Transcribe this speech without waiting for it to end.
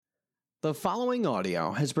The following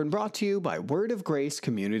audio has been brought to you by Word of Grace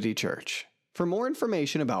Community Church. For more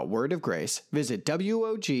information about Word of Grace, visit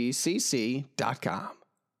wogcc.com.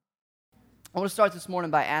 I want to start this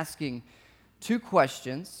morning by asking two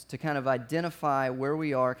questions to kind of identify where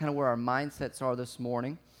we are, kind of where our mindsets are this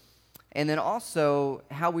morning, and then also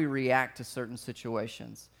how we react to certain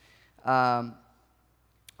situations. Along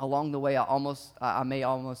the way, I may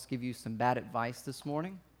almost give you some bad advice this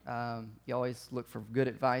morning. You always look for good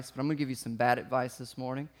advice, but I'm going to give you some bad advice this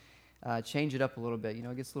morning. Change it up a little bit. You know,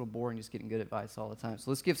 it gets a little boring just getting good advice all the time. So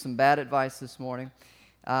let's give some bad advice this morning.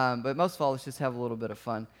 But most of all, let's just have a little bit of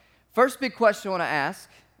fun. First big question I want to ask,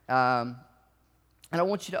 and I don't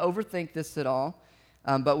want you to overthink this at all,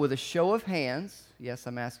 but with a show of hands, yes,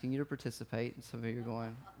 I'm asking you to participate, and some of you are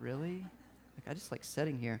going, really? I just like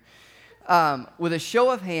sitting here. With a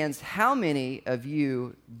show of hands, how many of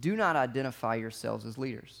you do not identify yourselves as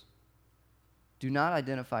leaders? Do not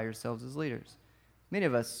identify yourselves as leaders. Many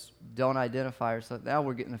of us don't identify ourselves. Now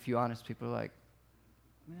we're getting a few honest people who are like,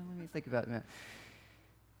 man, let me think about that.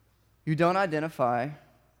 You don't identify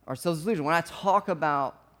ourselves as leaders. When I talk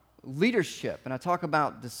about leadership and I talk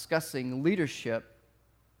about discussing leadership,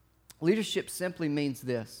 leadership simply means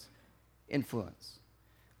this: influence.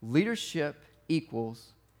 Leadership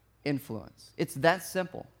equals influence. It's that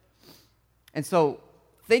simple. And so,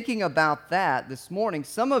 thinking about that this morning,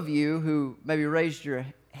 some of you who maybe raised your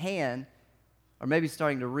hand are maybe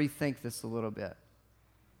starting to rethink this a little bit.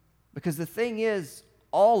 Because the thing is,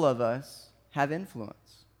 all of us have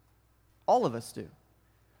influence. All of us do.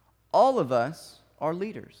 All of us are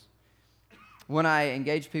leaders. When I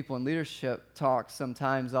engage people in leadership talks,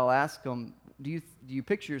 sometimes I'll ask them, do you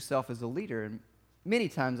picture yourself as a leader? And many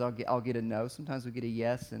times I'll get a no. Sometimes we get a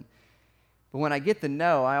yes. But when I get the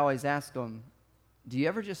no, I always ask them, do you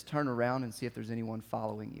ever just turn around and see if there's anyone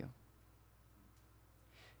following you?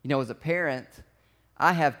 You know, as a parent,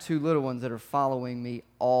 I have two little ones that are following me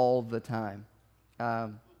all the time. Me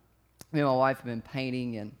and my wife have been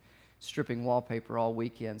painting and stripping wallpaper all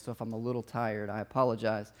weekend, so if I'm a little tired, I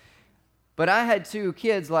apologize. But I had two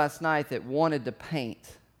kids last night that wanted to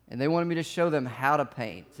paint, and they wanted me to show them how to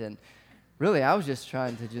paint. And really, I was just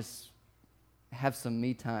trying to have some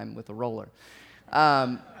me time with a roller.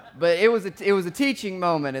 But it was a teaching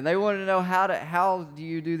moment, and they wanted to know how do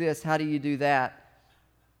you do this, how do you do that.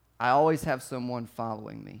 I always have someone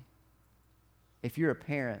following me. If you're a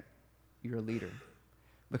parent, you're a leader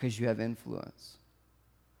because you have influence.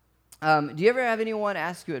 Do you ever have anyone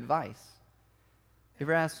ask you advice? You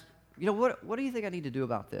ever ask, what do you think I need to do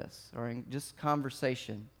about this? Or in just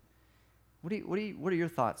conversation, what are your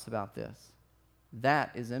thoughts about this?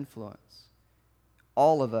 That is influence.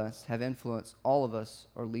 All of us have influence. All of us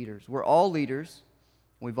are leaders. We're all leaders.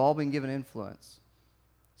 We've all been given influence.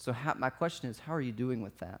 So my question is, how are you doing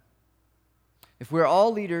with that? If we're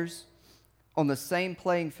all leaders on the same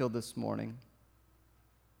playing field this morning,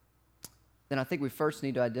 then I think we first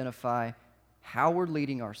need to identify how we're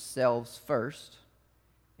leading ourselves first,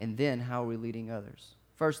 and then how are we leading others.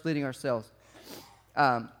 First, leading ourselves.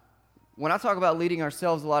 When I talk about leading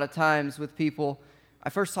ourselves a lot of times with people, I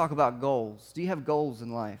first talk about goals. Do you have goals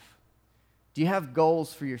in life? Do you have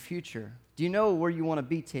goals for your future? Do you know where you want to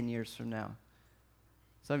be 10 years from now?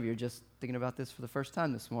 Some of you are just thinking about this for the first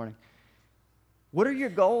time this morning. What are your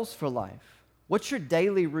goals for life? What's your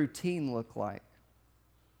daily routine look like?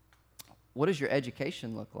 What does your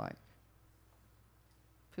education look like?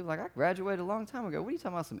 People are like, I graduated a long time ago. What are you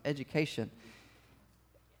talking about, some education?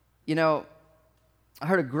 You know, I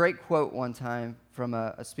heard a great quote one time from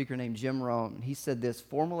a speaker named Jim Rohn. He said this: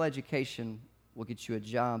 formal education will get you a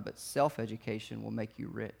job, but self-education will make you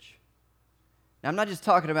rich. Now, I'm not just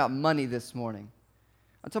talking about money this morning.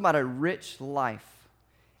 I'm talking about a rich life,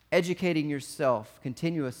 educating yourself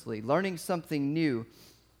continuously, learning something new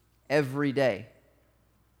every day.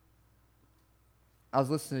 I was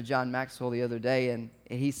listening to John Maxwell the other day, and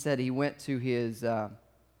he said he went to his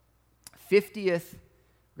 50th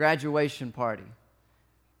graduation party.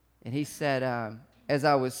 And he said, as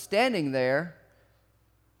I was standing there,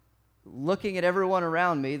 looking at everyone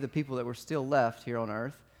around me, the people that were still left here on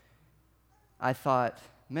earth, I thought,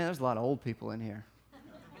 man, there's a lot of old people in here.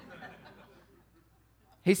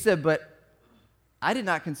 He said, but I did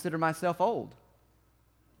not consider myself old.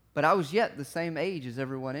 But I was yet the same age as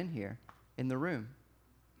everyone in here, in the room.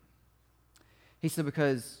 He said,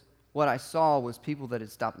 because what I saw was people that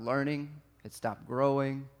had stopped learning, had stopped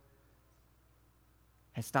growing,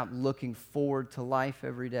 had stopped looking forward to life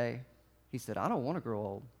every day. He said, I don't want to grow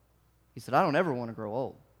old. He said, I don't ever want to grow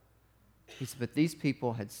old. He said, but these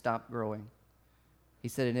people had stopped growing. He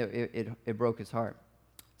said, and it broke his heart.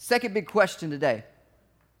 Second big question today.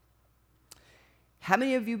 How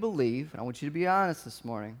many of you believe, and I want you to be honest this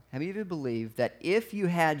morning, how many of you believe that if you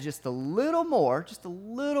had just a little more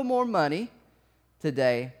money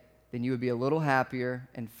today, then you would be a little happier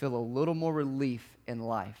and feel a little more relief in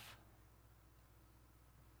life?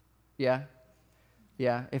 Yeah?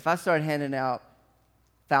 Yeah. If I started handing out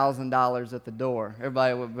 $1,000 at the door,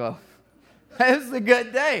 everybody would go, this is a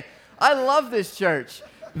good day. I love this church.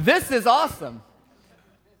 This is awesome.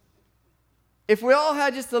 If we all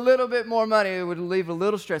had just a little bit more money, it would leave a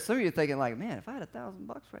little stress. Some of you are thinking like, man, if I had $1,000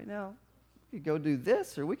 right now, we could go do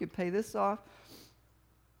this or we could pay this off.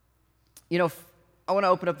 You know, I want to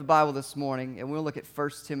open up the Bible this morning and we'll look at 1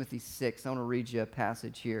 Timothy 6. I want to read you a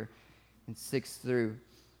passage here in 6 through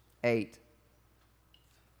 8.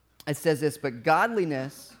 It says this, but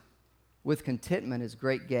godliness with contentment is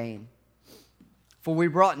great gain. For we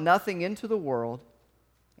brought nothing into the world,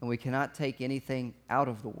 and we cannot take anything out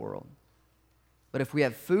of the world. But if we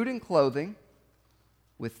have food and clothing,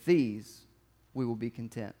 with these we will be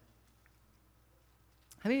content.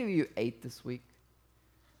 How many of you ate this week?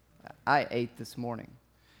 I ate this morning.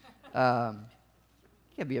 You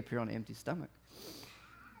can't be up here on an empty stomach.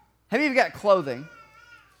 How many of you got clothing?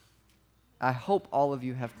 I hope all of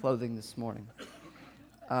you have clothing this morning.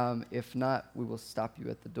 If not, we will stop you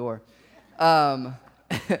at the door.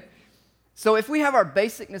 So if we have our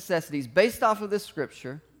basic necessities based off of this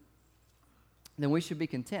scripture, then we should be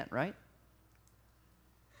content, right?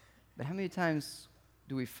 But how many times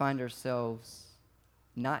do we find ourselves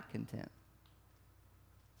not content?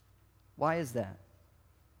 Why is that?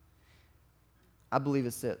 I believe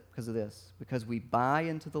it's because of this. Because we buy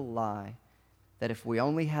into the lie that if we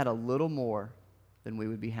only had a little more, then we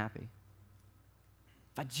would be happy.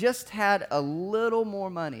 If I just had a little more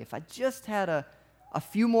money, if I just had a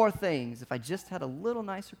few more things, if I just had a little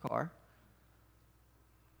nicer car,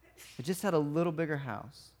 if I just had a little bigger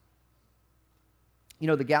house. You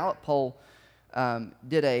know, the Gallup poll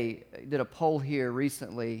did a poll here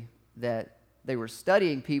recently that they were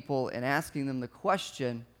studying people and asking them the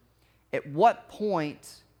question, at what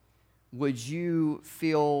point would you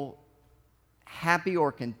feel happy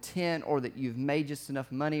or content, or that you've made just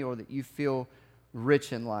enough money, or that you feel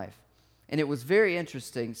rich in life? And it was very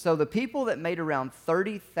interesting. So the people that made around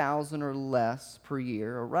 $30,000 or less per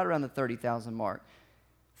year, or right around the $30,000 mark,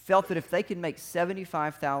 felt that if they could make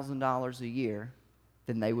 $75,000 a year,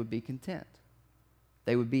 then they would be content.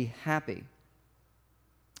 They would be happy.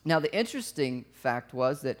 Now, the interesting fact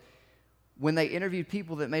was that when they interviewed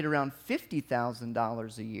people that made around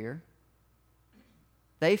 $50,000 a year,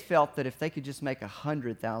 they felt that if they could just make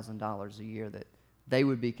 $100,000 a year, that they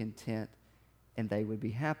would be content and they would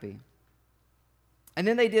be happy. And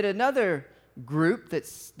then they did another group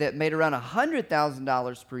that made around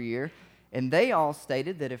 $100,000 per year, and they all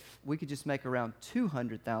stated that if we could just make around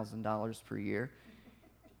 $200,000 per year,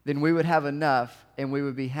 then we would have enough and we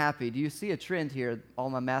would be happy. Do you see a trend here? All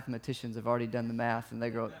my mathematicians have already done the math, and they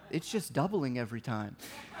go, it's just doubling every time.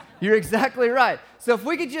 You're exactly right. So if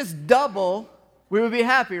we could just double, we would be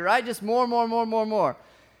happy, right? Just more.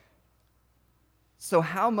 So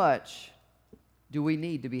how much do we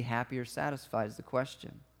need to be happy or satisfied is the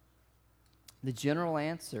question. The general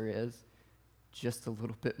answer is just a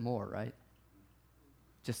little bit more, right?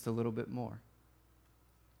 Just a little bit more.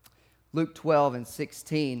 Luke 12 and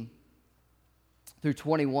 16 through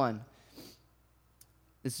 21.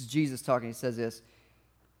 This is Jesus talking. He says this.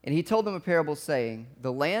 And he told them a parable saying,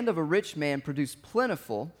 the land of a rich man produced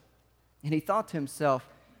plentiful, and he thought to himself,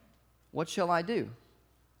 what shall I do?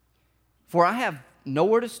 For I have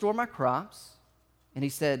nowhere to store my crops. And he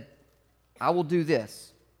said, I will do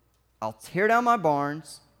this. I'll tear down my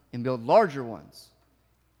barns and build larger ones.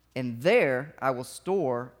 And there I will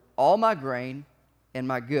store all my grain and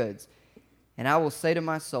my goods. And I will say to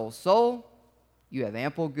my soul, soul, you have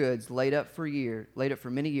ample goods laid up for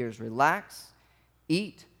many years. Relax,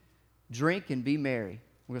 eat, drink, and be merry.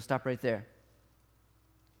 We're going to stop right there.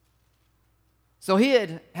 So he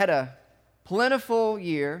had a plentiful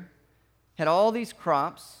year, had all these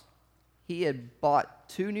crops. He had bought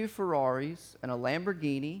 2 new Ferraris and a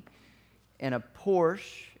Lamborghini and a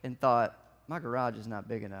Porsche and thought, my garage is not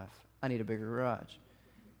big enough. I need a bigger garage.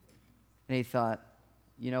 And he thought,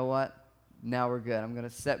 you know what? Now we're good. I'm going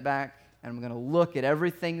to sit back and I'm going to look at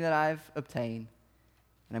everything that I've obtained,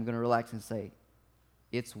 and I'm going to relax and say,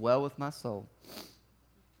 it's well with my soul.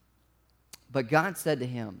 But God said to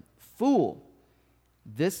him, fool,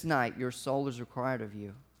 this night your soul is required of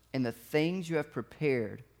you, and the things you have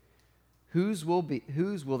prepared, whose will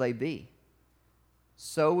they be?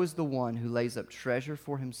 So is the one who lays up treasure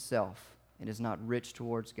for himself and is not rich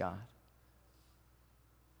towards God.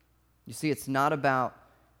 You see, it's not about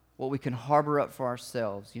what we can harbor up for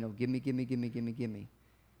ourselves. Give me, give me, give me, give me, give me.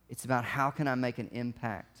 It's about how can I make an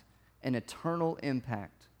impact, an eternal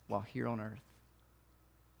impact while here on earth.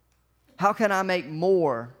 How can I make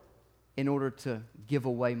more in order to give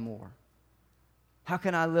away more? How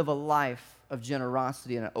can I live a life of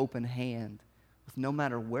generosity and an open hand with no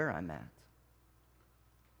matter where I'm at?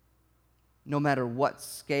 No matter what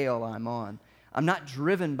scale I'm on. I'm not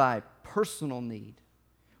driven by personal need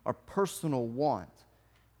or personal want.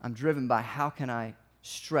 I'm driven by how can I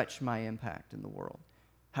stretch my impact in the world?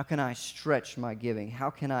 How can I stretch my giving? How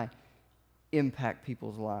can I impact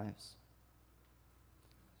people's lives?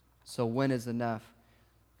 So when is enough?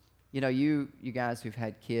 You guys who've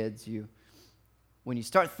had kids, when you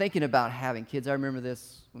start thinking about having kids, I remember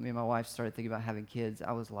this when me and my wife started thinking about having kids.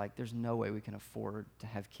 I was like, there's no way we can afford to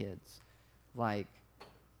have kids. Like,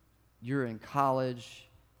 you're in college,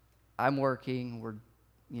 I'm working, we're,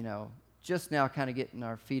 just now kind of getting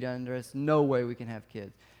our feet under us. No way we can have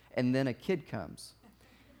kids. And then a kid comes.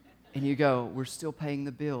 And you go, we're still paying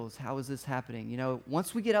the bills. How is this happening?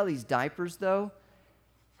 Once we get out of these diapers, though,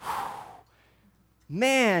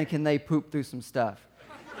 man, can they poop through some stuff.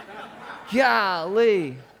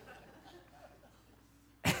 Golly.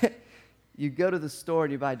 You go to the store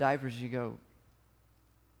and you buy diapers, you go,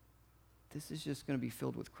 this is just going to be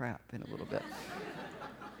filled with crap in a little bit.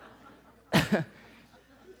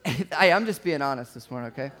 I'm just being honest this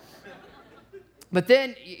morning, okay? But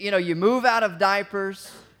then, you move out of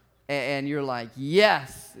diapers, and you're like,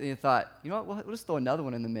 yes. And you thought, you know what, we'll just throw another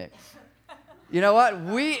one in the mix. You know what?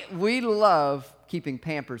 We love keeping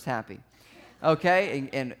Pampers happy,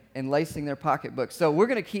 okay? And lacing their pocketbooks. So we're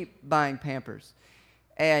going to keep buying Pampers.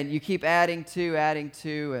 And you keep adding to,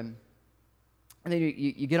 and then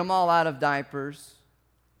you get them all out of diapers.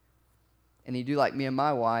 And you do like me and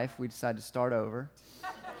my wife. We decide to start over.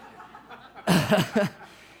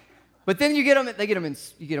 But then you get them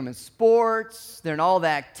in sports. They're in all the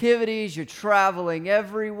activities. You're traveling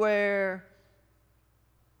everywhere.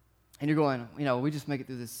 And you're going, we just make it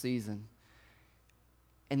through this season.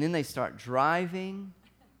 And then they start driving.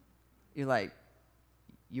 You're like,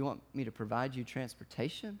 you want me to provide you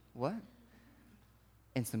transportation? What?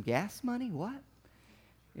 And some gas money? What?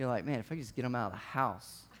 You're like, man, if I could just get them out of the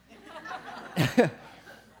house.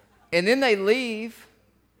 And then they leave.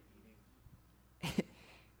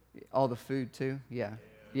 All the food too? Yeah,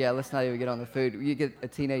 let's not even get on the food. You get a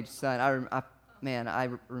teenage son. I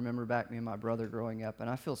remember back me and my brother growing up, and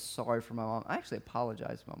I feel sorry for my mom. I actually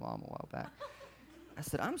apologized to my mom a while back. I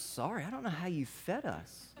said, I'm sorry. I don't know how you fed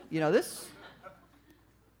us.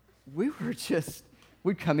 We'd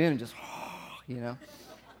come in and just,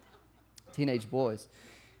 teenage boys.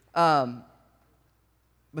 But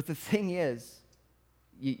the thing is,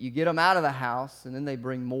 you get them out of the house, and then they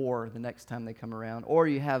bring more the next time they come around. Or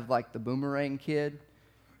you have, like, the boomerang kid.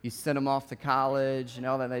 You send them off to college,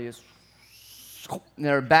 then they just, and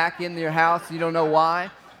they're back in your house. You don't know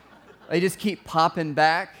why. They just keep popping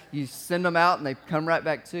back. You send them out, and they come right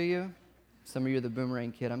back to you. Some of you are the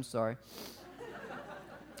boomerang kid. I'm sorry.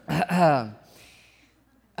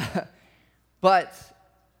 But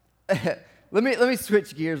let me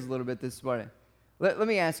switch gears a little bit this morning. Let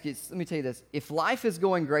me tell you this. If life is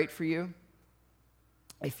going great for you,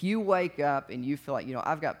 if you wake up and you feel like,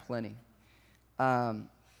 I've got plenty, my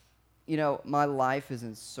life is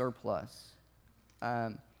in surplus,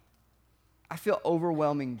 I feel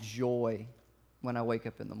overwhelming joy when I wake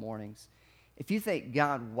up in the mornings. If you think,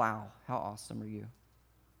 God, wow, how awesome are you?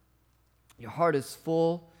 Your heart is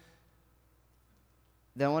full,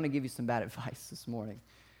 then I want to give you some bad advice this morning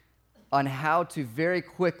on how to very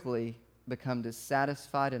quickly become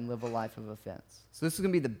dissatisfied and live a life of offense. So this is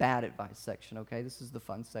going to be the bad advice section, okay? This is the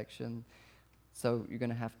fun section. So you're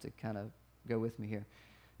going to have to kind of go with me here.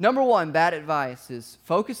 Number one, bad advice is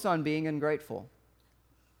focus on being ungrateful.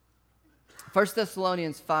 1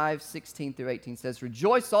 Thessalonians 5:16-18 says,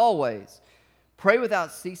 rejoice always, pray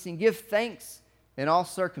without ceasing, give thanks in all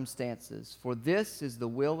circumstances, for this is the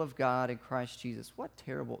will of God in Christ Jesus.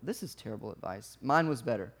 This is terrible advice. Mine was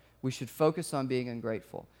better. We should focus on being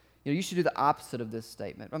ungrateful. You should do the opposite of this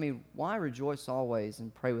statement. Why rejoice always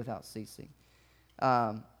and pray without ceasing?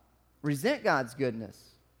 Resent God's goodness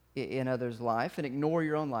in others' life and ignore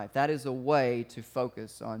your own life. That is a way to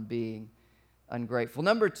focus on being ungrateful.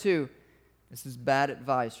 Number two, this is bad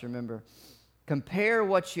advice, remember. Compare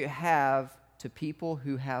what you have to people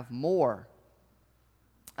who have more.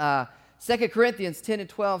 2 Corinthians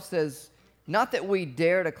 10:12 says, not that we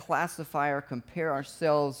dare to classify or compare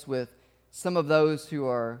ourselves with some of those who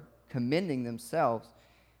are commending themselves,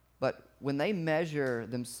 but when they measure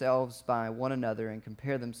themselves by one another and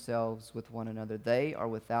compare themselves with one another, they are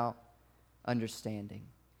without understanding.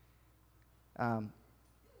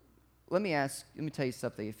 Let me tell you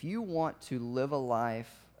something. If you want to live a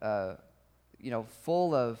life,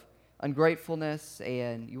 full of ungratefulness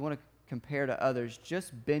and you want to compare to others,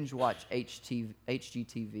 just binge watch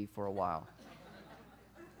HGTV for a while.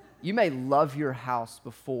 You may love your house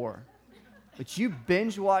before, but you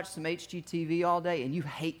binge watch some HGTV all day and you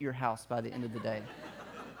hate your house by the end of the day.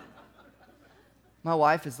 My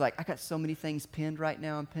wife is like, I got so many things pinned right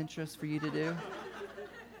now on Pinterest for you to do.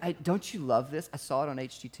 Don't you love this? I saw it on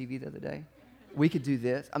HGTV the other day. We could do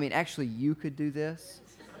this. I mean, actually, you could do this.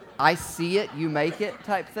 I see it, you make it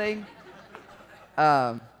type thing.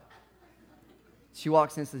 She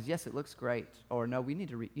walks in and says, yes, it looks great. Or no, you need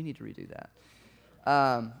to redo that.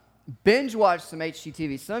 Binge watch some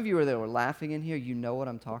HGTV. Some of you that were laughing in here, you know what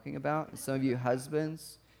I'm talking about. And some of you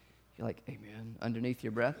husbands, you're like, amen, underneath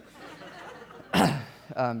your breath.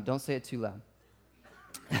 Don't say it too loud.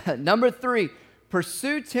 Number 3,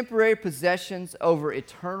 pursue temporary possessions over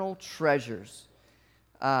eternal treasures.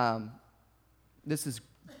 This is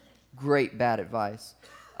great bad advice.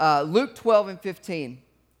 Luke 12:15.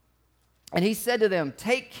 And he said to them,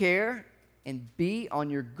 take care and be on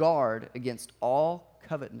your guard against all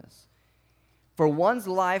covetousness. For one's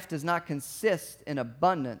life does not consist in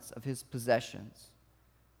abundance of his possessions.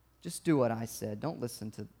 Just do what I said. Don't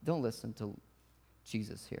listen to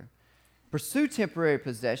Jesus here. Pursue temporary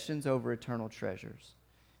possessions over eternal treasures.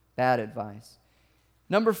 Bad advice.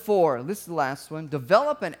 Number 4, this is the last one.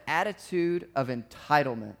 Develop an attitude of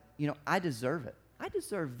entitlement. I deserve it. I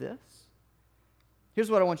deserve this. Here's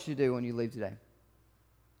what I want you to do when you leave today.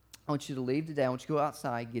 I want you to leave today. I want you to go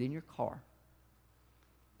outside, get in your car,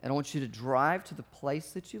 and I want you to drive to the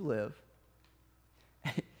place that you live,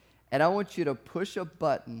 and I want you to push a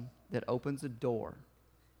button that opens a door.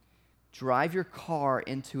 Drive your car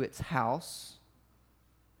into its house,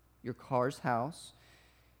 your car's house.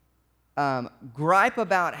 Gripe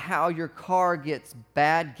about how your car gets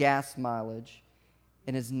bad gas mileage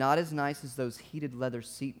and is not as nice as those heated leather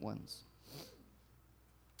seat ones.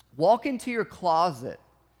 Walk into your closet.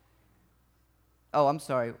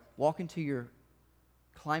 Walk into your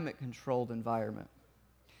climate-controlled environment.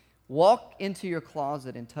 Walk into your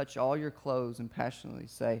closet and touch all your clothes and passionately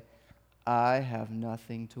say, I have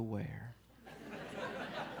nothing to wear.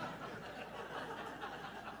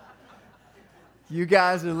 You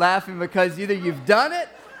guys are laughing because either you've done it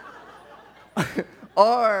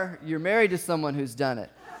or you're married to someone who's done it.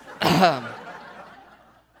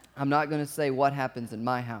 I'm not going to say what happens in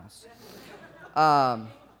my house.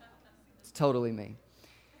 It's totally me.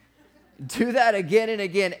 Do that again and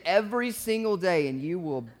again every single day, and you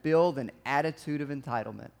will build an attitude of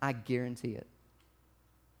entitlement. I guarantee it.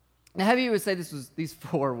 Now, have you would say these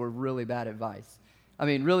 4 were really bad advice? I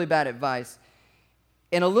mean, really bad advice.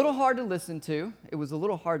 And a little hard to listen to. It was a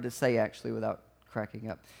little hard to say, actually, without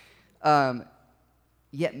cracking up.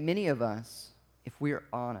 Yet many of us, if we are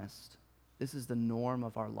honest, this is the norm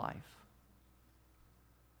of our life.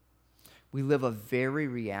 We live a very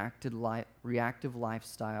reactive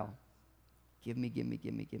lifestyle. Give me.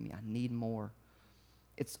 I need more.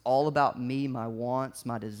 It's all about me, my wants,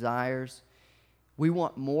 my desires. We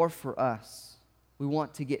want more for us. We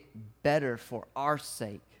want to get better for our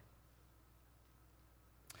sake.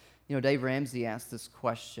 Dave Ramsey asked this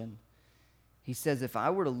question. He says, if I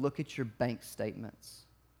were to look at your bank statements,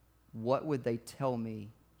 what would they tell me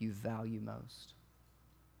you value most?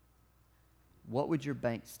 What would your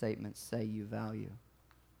bank statements say you value?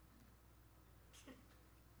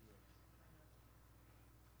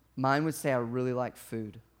 Mine would say I really like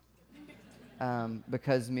food.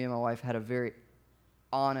 Because me and my wife had a very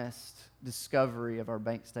honest discovery of our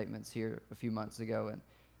bank statements here a few months ago, and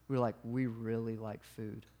we were like, we really like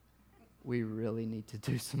food. We really need to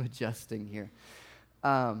do some adjusting here.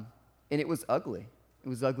 And it was ugly. It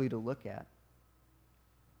was ugly to look at.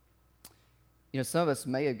 Some of us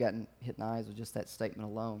may have gotten hit in the eyes with just that statement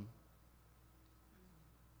alone.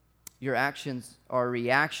 Your actions are a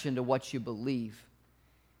reaction to what you believe.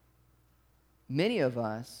 Many of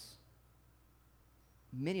us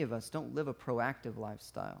don't live a proactive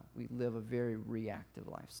lifestyle. We live a very reactive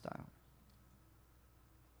lifestyle.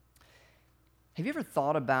 Have you ever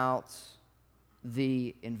thought about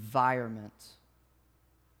the environment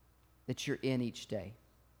that you're in each day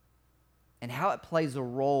and how it plays a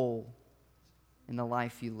role in the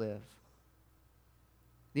life you live?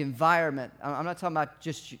 The environment, I'm not talking about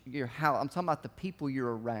just your house, I'm talking about the people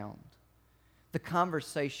you're around, the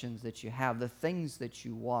conversations that you have, the things that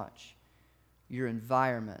you watch, your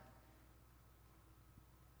environment.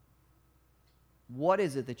 what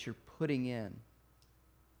is it that you're putting in?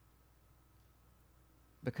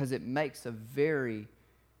 Because it makes a very,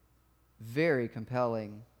 very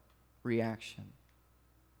compelling reaction.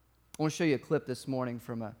 I want to show you a clip this morning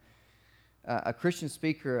from a Christian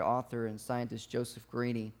speaker, author, and scientist, Joseph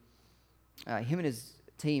Greene. Him and his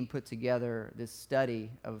team put together this study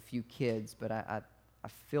of a few kids, but I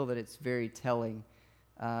feel that it's very telling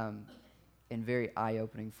and very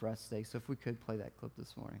eye-opening for us today. So if we could play that clip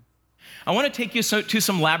this morning. I want to take you to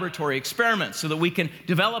some laboratory experiments so that we can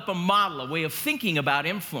develop a model, a way of thinking about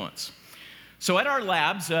influence. So at our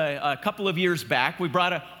labs, a couple of years back, we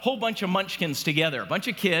brought a whole bunch of munchkins together, a bunch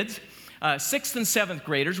of kids, 6th and 7th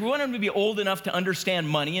graders. We wanted them to be old enough to understand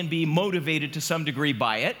money and be motivated to some degree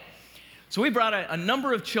by it. So we brought a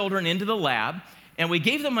number of children into the lab, and we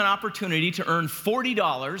gave them an opportunity to earn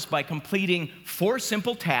 $40 by completing 4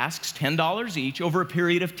 simple tasks, $10 each, over a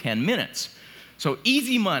period of 10 minutes. So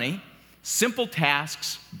easy money, simple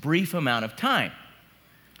tasks, brief amount of time.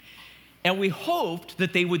 And we hoped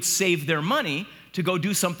that they would save their money to go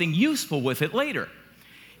do something useful with it later.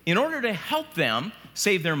 In order to help them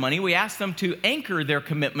save their money, we asked them to anchor their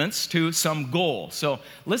commitments to some goal. So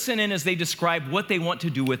listen in as they describe what they want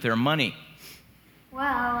to do with their money. Well,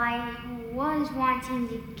 I was wanting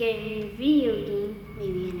to get a new video game,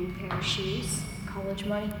 maybe a new pair of shoes. College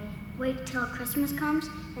money. Wait till Christmas comes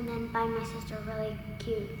and then buy my sister a really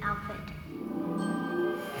cute outfit.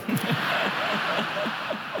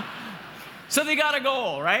 So they got a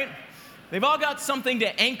goal, right? They've all got something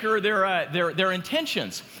to anchor their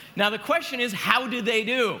intentions. Now the question is, how did they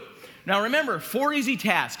do? Now remember, 4 easy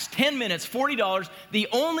tasks, 10 minutes, $40. The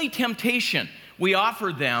only temptation we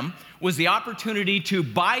offered them was the opportunity to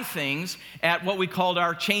buy things at what we called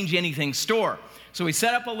our Change Anything store. So we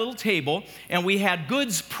set up a little table, and we had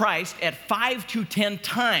goods priced at 5 to 10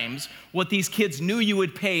 times what these kids knew you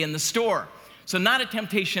would pay in the store. So not a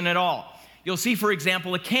temptation at all. You'll see, for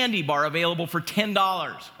example, a candy bar available for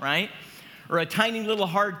 $10, right? Or a tiny little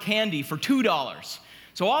hard candy for $2.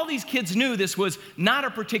 So all these kids knew this was not a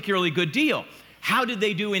particularly good deal. How did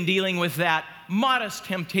they do in dealing with that modest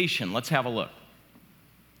temptation? Let's have a look.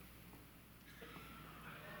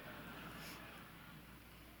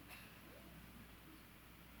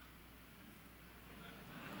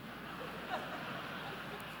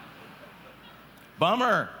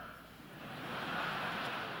 Bummer.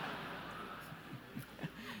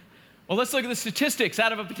 Well, let's look at the statistics.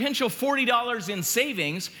 Out of a potential $40 in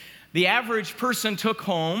savings, the average person took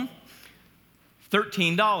home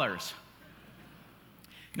 $13.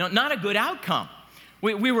 Now, not a good outcome.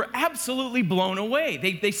 We were absolutely blown away.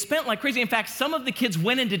 They spent like crazy. In fact, some of the kids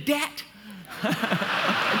went into debt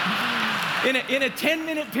in a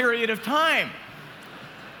 10-minute period of time.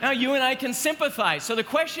 Now, you and I can sympathize. So the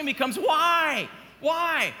question becomes, why?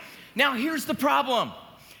 Why? Now, here's the problem.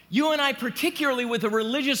 You and I, particularly with a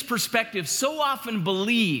religious perspective, so often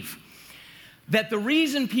believe that the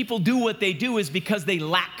reason people do what they do is because they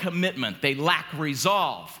lack commitment, they lack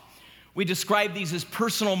resolve. We describe these as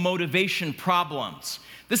personal motivation problems.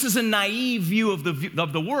 This is a naive view of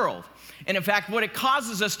the world. And in fact, what it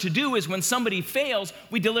causes us to do is when somebody fails,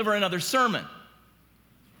 we deliver another sermon,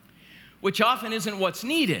 which often isn't what's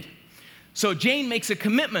needed. So Jane makes a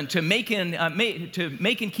commitment to make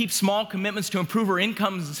and keep small commitments to improve her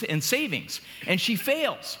incomes and savings, and she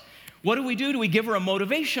fails. What do? Do we give her a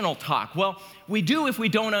motivational talk? Well, we do if we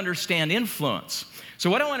don't understand influence. So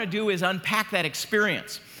what I want to do is unpack that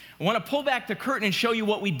experience. I want to pull back the curtain and show you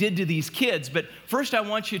what we did to these kids, but first I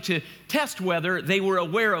want you to test whether they were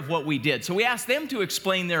aware of what we did. So we asked them to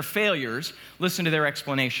explain their failures. Listen to their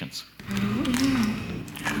explanations. I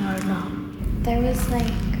don't know. There was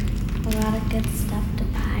a lot of good stuff to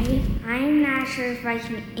buy. I'm not sure if I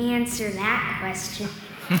can answer that question.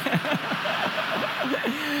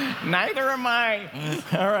 Neither am I.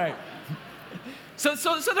 All right. So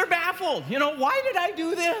they're baffled. Why did I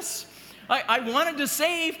do this? I wanted to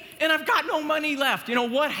save, and I've got no money left.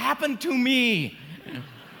 What happened to me?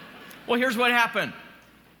 Well, here's what happened.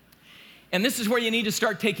 And this is where you need to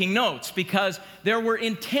start taking notes, because there were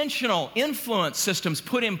intentional influence systems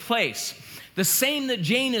put in place, the same that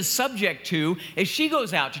Jane is subject to as she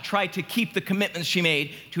goes out to try to keep the commitments she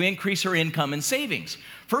made to increase her income and savings.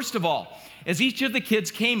 First of all, as each of the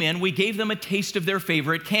kids came in, we gave them a taste of their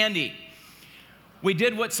favorite candy. We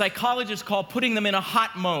did what psychologists call putting them in a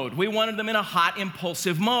hot mode. We wanted them in a hot,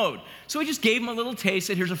 impulsive mode. So we just gave them a little taste,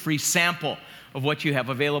 and here's a free sample of what you have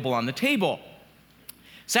available on the table.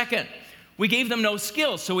 Second, we gave them no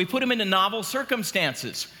skills, so we put them into novel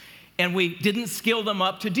circumstances, and we didn't skill them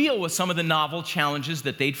up to deal with some of the novel challenges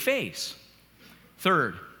that they'd face.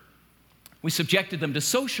 Third, we subjected them to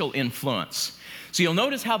social influence. So you'll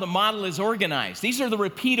notice how the model is organized. These are the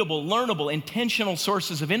repeatable, learnable, intentional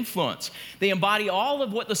sources of influence. They embody all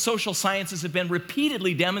of what the social sciences have been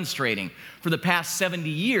repeatedly demonstrating for the past 70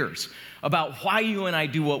 years about why you and I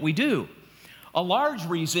do what we do. A large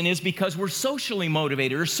reason is because we're socially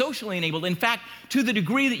motivated or socially enabled. In fact, to the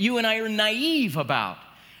degree that you and I are naive about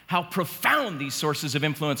how profound these sources of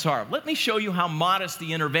influence are. Let me show you how modest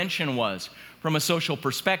the intervention was from a social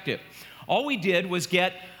perspective. All we did was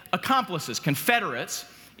get accomplices, confederates,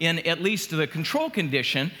 in at least the control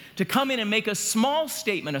condition, to come in and make a small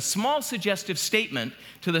statement, a small suggestive statement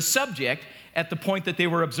to the subject at the point that they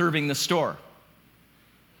were observing the store.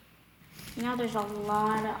 You know, there's a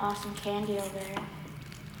lot of awesome candy over there.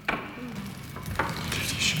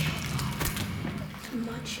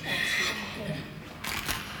 Much else.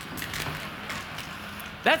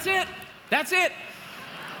 That's it. That's it.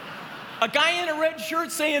 A guy in a red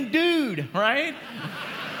shirt saying, dude, right?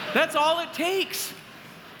 That's all it takes.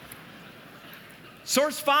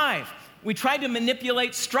 Source 5, we tried to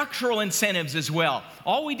manipulate structural incentives as well.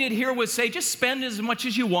 All we did here was say, just spend as much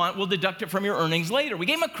as you want, we'll deduct it from your earnings later. We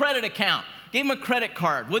gave him a credit account, gave him a credit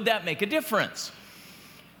card. Would that make a difference?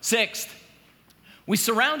 6th, we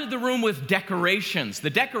surrounded the room with decorations.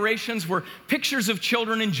 The decorations were pictures of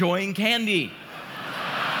children enjoying candy.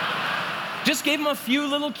 Just gave them a few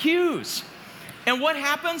little cues. And what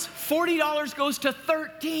happens? $40 goes to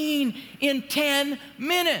 $13 in 10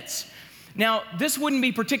 minutes. Now, this wouldn't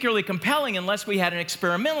be particularly compelling unless we had an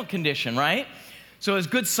experimental condition, right? So as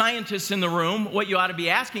good scientists in the room, what you ought to be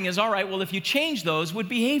asking is, all right, well, if you change those, would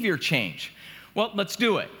behavior change? Well, let's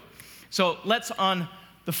do it. So let's, on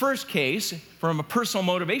the first case, from a personal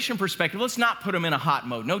motivation perspective, let's not put them in a hot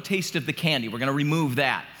mode. No taste of the candy. We're going to remove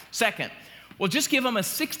that. Second, well, just give them a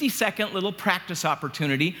 60-second little practice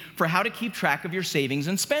opportunity for how to keep track of your savings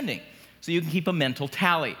and spending so you can keep a mental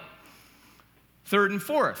tally. 3rd and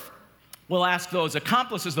 4th, we'll ask those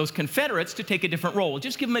accomplices, those confederates, to take a different role. We'll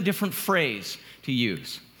just give them a different phrase to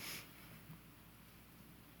use.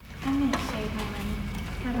 I'm going to save my money.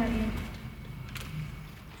 How about you?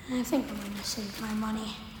 I think I'm going to save my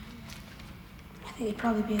money. I think it'd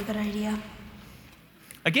probably be a good idea.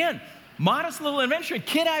 Again, modest little invention.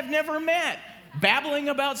 Kid I've never met, babbling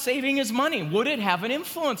about saving his money. Would it have an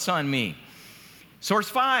influence on me? Source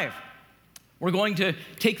 5, we're going to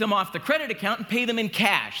take them off the credit account and pay them in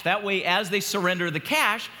cash. That way, as they surrender the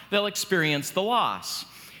cash, they'll experience the loss.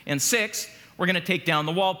 And 6, we're going to take down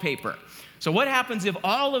the wallpaper. So what happens if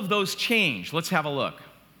all of those change? Let's have a look.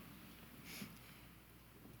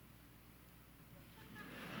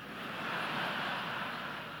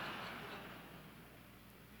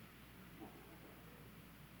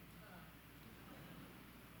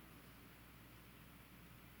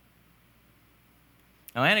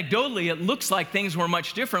 Now, anecdotally, it looks like things were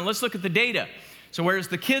much different. Let's look at the data. So whereas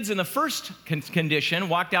the kids in the first condition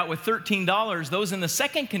walked out with $13, those in the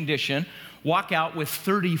second condition walk out with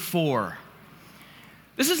 $34.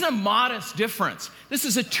 This isn't a modest difference. This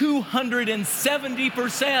is a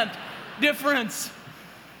 270% difference.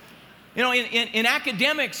 You know, in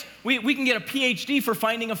academics, we can get a PhD for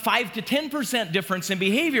finding a 5 to 10% difference in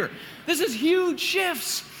behavior. This is huge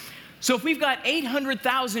shifts. So if we've got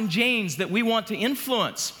 800,000 Janes that we want to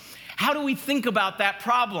influence, how do we think about that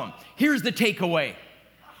problem? Here's the takeaway.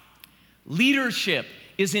 Leadership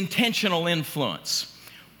is intentional influence.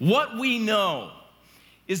 What we know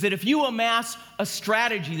is that if you amass a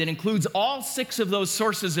strategy that includes all 6 of those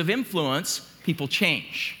sources of influence, people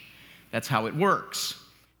change. That's how it works.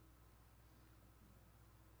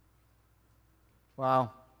 Wow.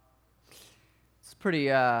 It's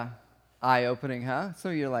pretty eye-opening, huh?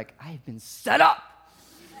 So you're like, I've been set up.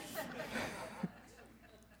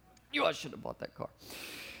 I should have bought that car.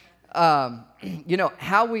 You know,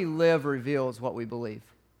 how we live reveals what we believe.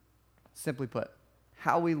 Simply put,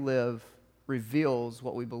 how we live reveals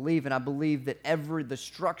what we believe, and I believe that the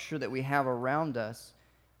structure that we have around us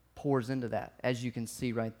pours into that, as you can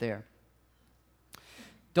see right there.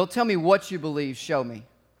 Don't tell me what you believe, show me.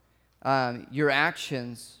 Your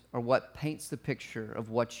actions are what paints the picture of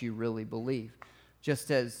what you really believe.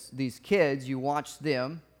 Just as these kids, you watch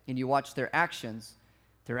them and you watch their actions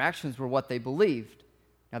were what they believed.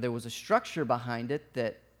 Now, there was a structure behind it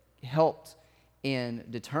that helped in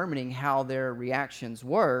determining how their reactions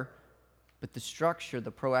were, but the structure,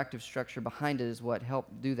 the proactive structure behind it is what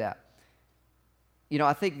helped do that. You know,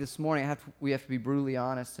 I think this morning we have to be brutally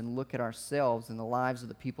honest and look at ourselves and the lives of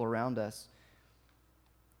the people around us.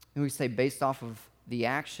 And we say, based off of the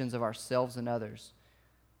actions of ourselves and others,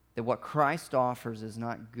 that what Christ offers is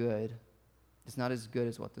not good. It's not as good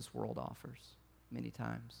as what this world offers many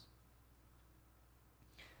times.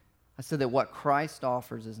 I said that what Christ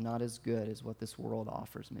offers is not as good as what this world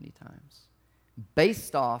offers many times,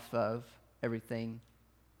 based off of everything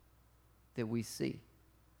that we see,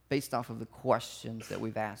 based off of the questions that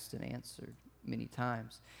we've asked and answered many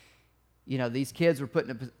times. You know, these kids were put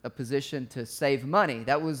in a position to save money.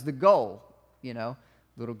 That was the goal, you know.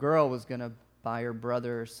 Little girl was going to buy her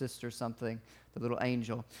brother or sister something, the little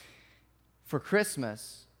angel, for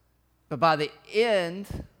Christmas. But by the end,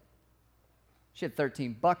 she had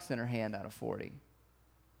 $13 in her hand out of 40.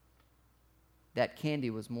 That candy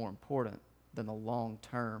was more important than the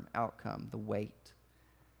long-term outcome, the wait.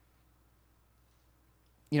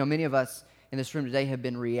 You know, many of us in this room today have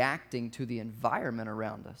been reacting to the environment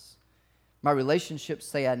around us. My relationships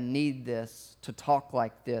say I need this to talk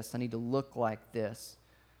like this. I need to look like this.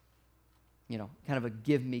 You know, kind of a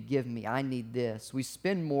give me, I need this. We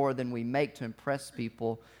spend more than we make to impress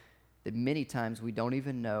people that many times we don't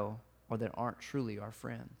even know or that aren't truly our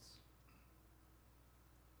friends.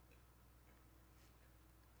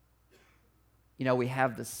 You know, we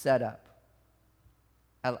have the setup.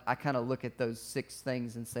 I kind of look at those 6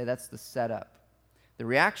 things and say that's the setup. The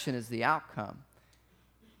reaction is the outcome.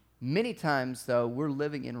 Many times, though, we're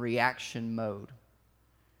living in reaction mode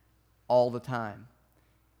all the time.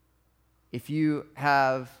 If you're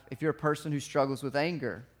a person who struggles with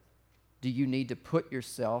anger, do you need to put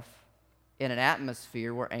yourself in an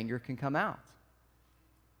atmosphere where anger can come out?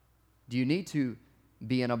 Do you need to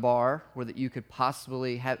be in a bar where that you could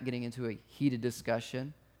possibly getting into a heated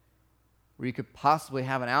discussion, where you could possibly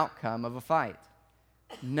have an outcome of a fight?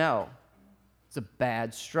 No. It's a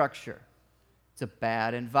bad structure. It's a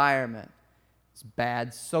bad environment. It's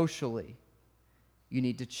bad socially. You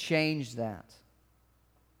need to change that.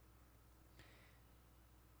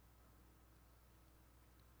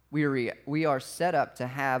 We are set up to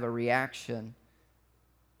have a reaction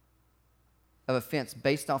of offense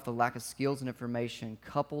based off the lack of skills and information,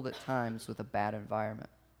 coupled at times with a bad environment.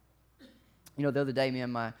 You know, the other day, me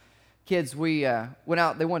and my kids, we went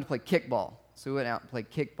out. They wanted to play kickball, so we went out and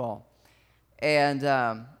played kickball.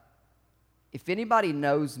 And if anybody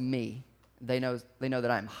knows me, they know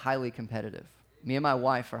that I'm highly competitive. Me and my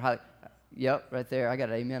wife are highly. Yep, right there. I got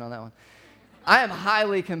an amen on that one. I am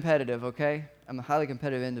highly competitive. Okay. I'm a highly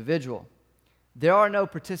competitive individual. There are no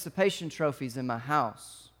participation trophies in my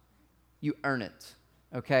house. You earn it,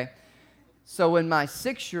 okay? So when my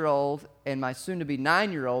 6-year-old and my soon-to-be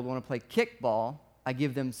 9-year-old want to play kickball, I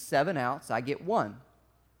give them 7 outs. I get 1.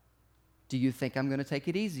 Do you think I'm going to take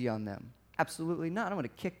it easy on them? Absolutely not. I'm going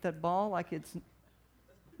to kick that ball like it's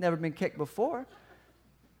never been kicked before.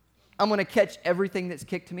 I'm going to catch everything that's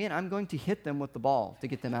kicked to me, and I'm going to hit them with the ball to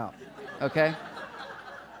get them out, okay?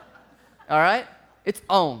 All right? It's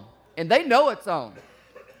on. And they know it's on.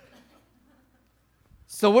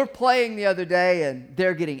 So we're playing the other day, and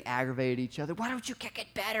they're getting aggravated at each other. Why don't you kick it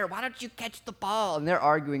better? Why don't you catch the ball? And they're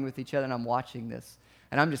arguing with each other, and I'm watching this.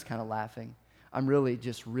 And I'm just kind of laughing. I'm really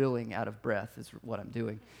just reeling out of breath is what I'm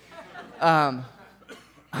doing. I'm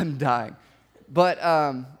dying. But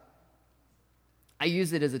I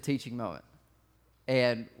use it as a teaching moment.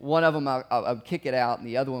 And one of them, I would kick it out, and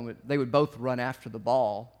the other one, they would both run after the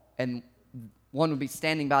ball. And one would be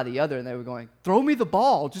standing by the other, and they were going, throw me the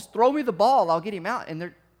ball. Just throw me the ball. I'll get him out. And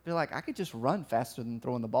they're like, I could just run faster than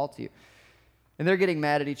throwing the ball to you. And they're getting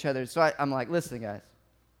mad at each other. So I'm like, listen, guys,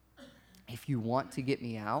 if you want to get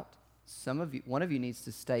me out, one of you needs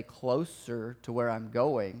to stay closer to where I'm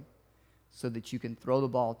going so that you can throw the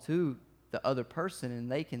ball to the other person, and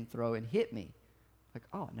they can throw and hit me. Like,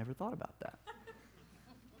 oh, I never thought about that.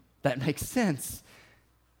 That makes sense.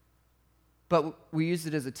 But we used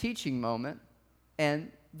it as a teaching moment,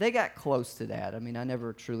 and they got close to that. I mean, I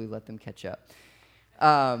never truly let them catch up.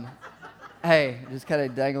 Hey, just kind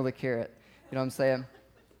of dangle the carrot. You know what I'm saying?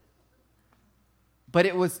 But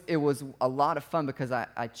it was a lot of fun because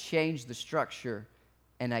I changed the structure,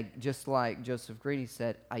 and I, just like Joseph Greeny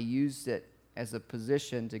said, I used it as a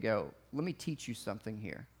position to go, let me teach you something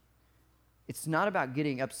here. It's not about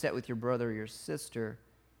getting upset with your brother or your sister.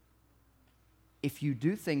 If you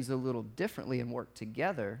do things a little differently and work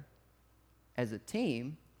together as a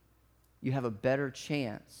team, you have a better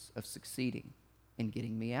chance of succeeding in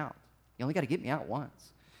getting me out. You only got to get me out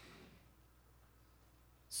once.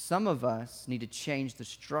 Some of us need to change the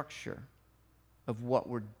structure of what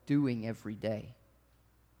we're doing every day.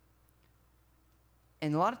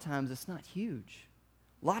 And a lot of times it's not huge.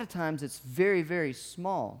 A lot of times it's very, very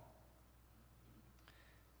small.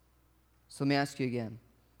 So let me ask you again.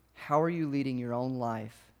 How are you leading your own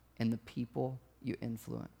life and the people you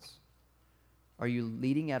influence? Are you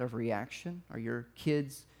leading out of reaction? Are your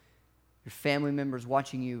kids Your family members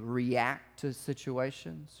watching you react to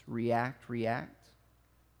situations, react.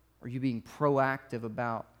 Are you being proactive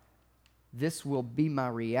about, this will be my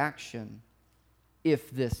reaction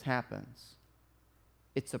if this happens?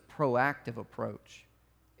 It's a proactive approach.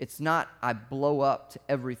 It's not I blow up to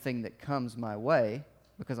everything that comes my way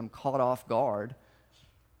because I'm caught off guard.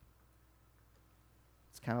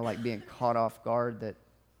 It's kind of like being caught off guard that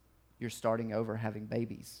you're starting over having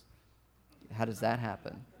babies. How does that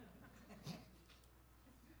happen?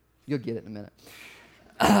 You'll get it in a minute.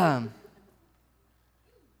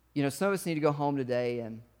 Some of us need to go home today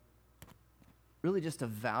and really just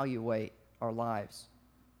evaluate our lives.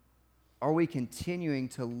 Are we continuing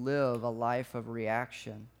to live a life of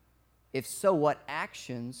reaction? If so, what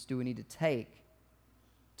actions do we need to take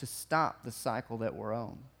to stop the cycle that we're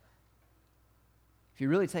on? If you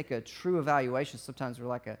really take a true evaluation, sometimes we're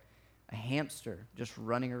like a hamster just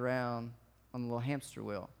running around on the little hamster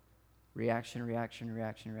wheel. Reaction.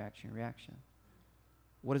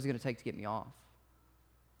 What is it going to take to get me off?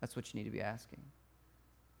 That's what you need to be asking.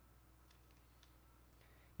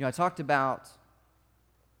 I talked about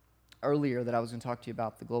earlier that I was going to talk to you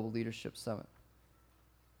about the Global Leadership Summit.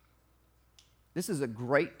 This is a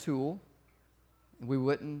great tool. We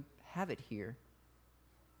wouldn't have it here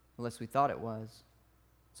unless we thought it was.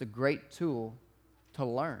 It's a great tool to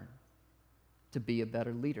learn to be a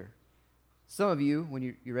better leader. Some of you, when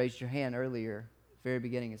you raised your hand earlier, very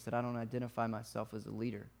beginning, and said, I don't identify myself as a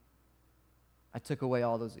leader. I took away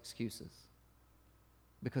all those excuses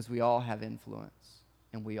because we all have influence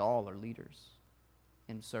and we all are leaders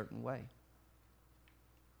in a certain way.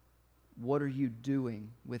 What are you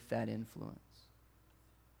doing with that influence?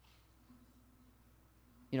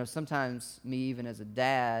 Sometimes me, even as a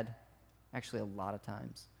dad, actually a lot of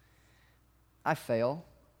times, I fail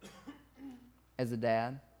as a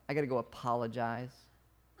dad. I got to go apologize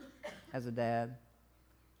as a dad.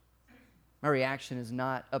 My reaction is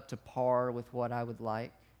not up to par with what I would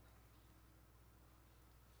like.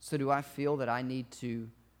 So do I feel that I need to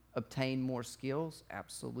obtain more skills?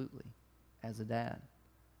 Absolutely, as a dad.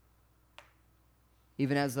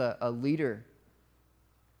 Even as a leader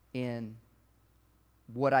in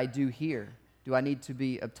what I do here, do I need to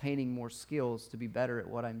be obtaining more skills to be better at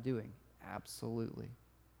what I'm doing? Absolutely.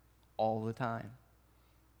 All the time.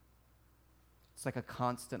 It's like a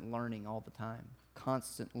constant learning all the time.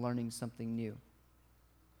 Constant learning something new.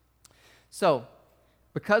 So,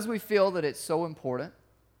 because we feel that it's so important,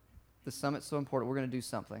 the summit's so important, we're going to do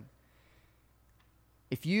something.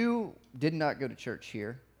 If you did not go to church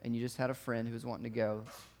here and you just had a friend who was wanting to go,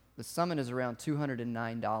 the summit is around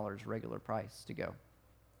 $209 regular price to go.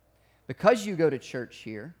 Because you go to church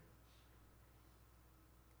here,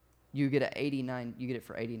 you get it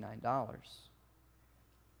for $89.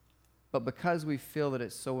 But because we feel that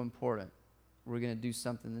it's so important, we're going to do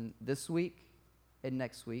something this week and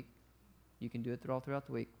next week. You can do it all throughout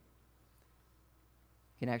the week.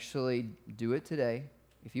 You can actually do it today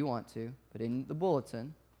if you want to, but in the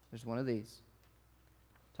bulletin, there's one of these.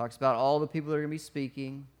 Talks about all the people that are going to be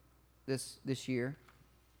speaking this year.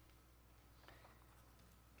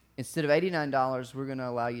 Instead of $89, we're going to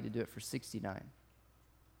allow you to do it for $69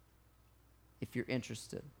 if you're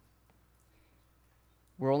interested.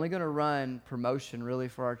 We're only going to run promotion really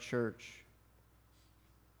for our church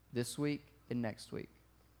this week and next week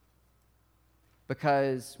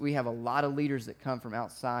because we have a lot of leaders that come from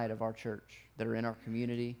outside of our church that are in our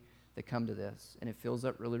community that come to this, and it fills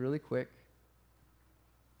up really, really quick.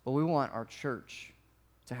 But we want our church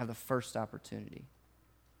to have the first opportunity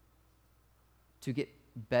to get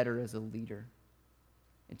better as a leader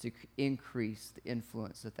and to increase the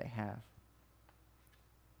influence that they have.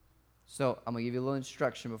 So I'm going to give you a little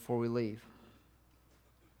instruction before we leave.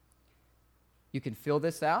 You can fill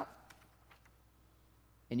this out,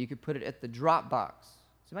 and you can put it at the drop box.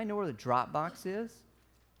 Does anybody know where the drop box is?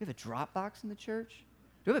 You have a drop box in the church?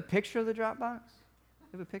 Do you have a picture of the drop box? Do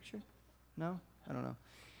you have a picture? No? I don't know.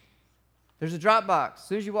 There's a drop box. As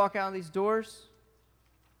soon as you walk out of these doors,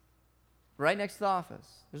 right next to the office,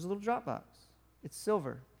 there's a little drop box. It's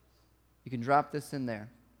silver. You can drop this in there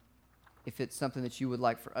if it's something that you would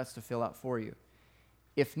like for us to fill out for you.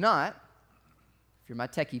 If not, if you're my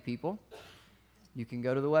techie people, you can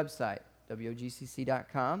go to the website,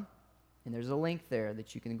 wogcc.com, and there's a link there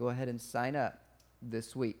that you can go ahead and sign up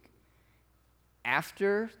this week.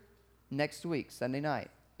 After next week, Sunday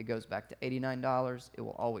night, it goes back to $89. It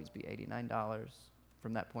will always be $89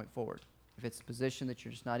 from that point forward. If it's a position that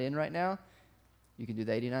you're just not in right now, you can do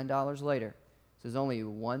the $89 later. So there's only a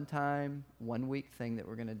one-time, one-week thing that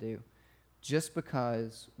we're going to do just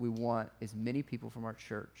because we want as many people from our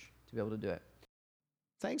church to be able to do it.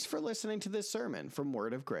 Thanks for listening to this sermon from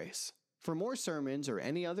Word of Grace. For more sermons or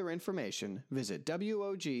any other information, visit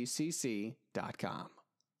WOGCC.com.